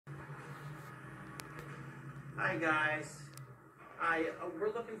Hi guys.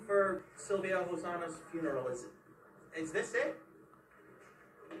 We're looking for Sylvia Hosanna's funeral. Is this it?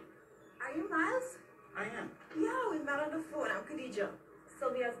 Are you Miles? I am. Yeah, we met on the phone. I'm Khadija,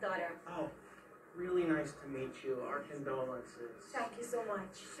 Sylvia's daughter. Oh, really nice to meet you. Our condolences. Thank you so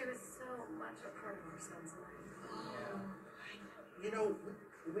much. She was so much a part of our son's life. Yeah. You know,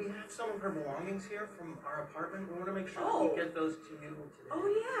 we have some of her belongings here from our apartment. We want to make sure Oh. we get those to you today. Oh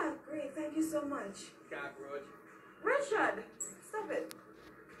yeah, great. Thank you so much. Cockroach. Richard, stop it.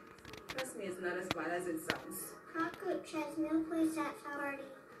 Trust me, it's not as bad as it sounds. Cockroach has no place at party.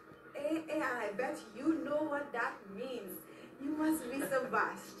 Hey, and I bet you know what that means. You must be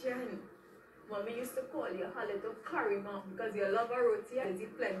Sebastian. Mommy used to call you her little curry mom because you love a roti and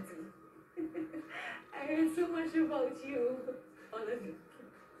eat plenty. I heard so much about you. All of you.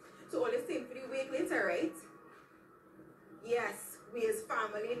 So all the same for the week later, right? Yes, we as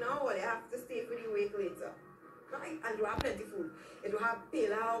family now, or they have to stay for the week later. Right? And you have plenty food. It will have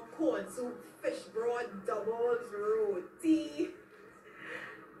pilau, corn soup, fish broth, doubles, roti.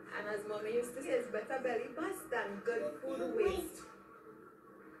 And as mommy used to say, it's better belly bust than good food waste.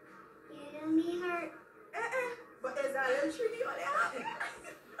 You don't need her. But is that little Trini on it?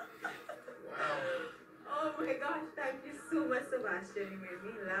 Wow. Oh my gosh, thank you so much, Sebastian. You made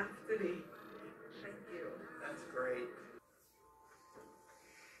me laugh today. Thank you. That's great.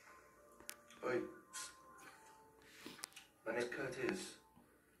 Oi. My name's Curtis.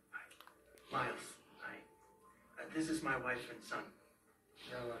 Hi. Miles. Hi. This is my wife and son.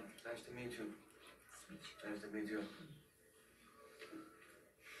 Yeah, nice to meet you. Nice to meet you.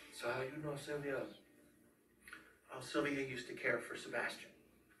 So how you know Sylvia? Oh, Sylvia used to care for Sebastian.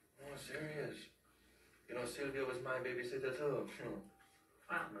 Oh, serious? You know, Sylvia was my babysitter too.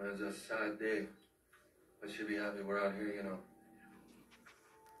 Wow. No, it's a sad day. But she'll be happy we're out here, you know.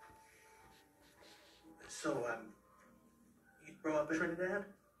 So, you grow up in Trinidad?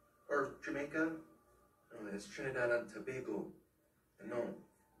 Or Jamaica? No, it's Trinidad and Tobago. No.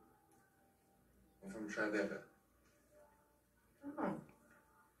 I'm from Tribeca. Oh.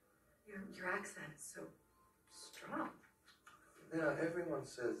 Your accent is so strong. Yeah, everyone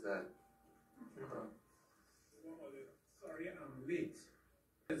says that. Sorry, I'm late.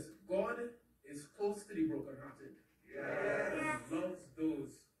 Because God is close to the brokenhearted. Yes. He loves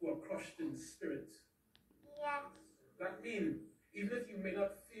those who are crushed in spirit. Yes. That means, even if you may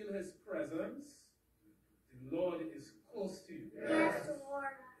not feel His presence, the Lord is close to you. Yes,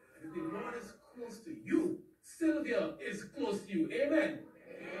 Lord. And if the Lord is close to you, Sylvia is close to you. Amen.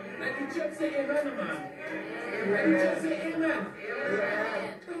 Let the church say amen, man. Let the church say amen.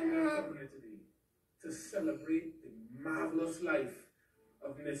 Amen. I'm here today to celebrate the marvelous life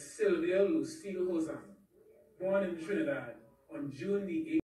of Miss Sylvia Lucille Hosanna, born in Trinidad on June the 8th.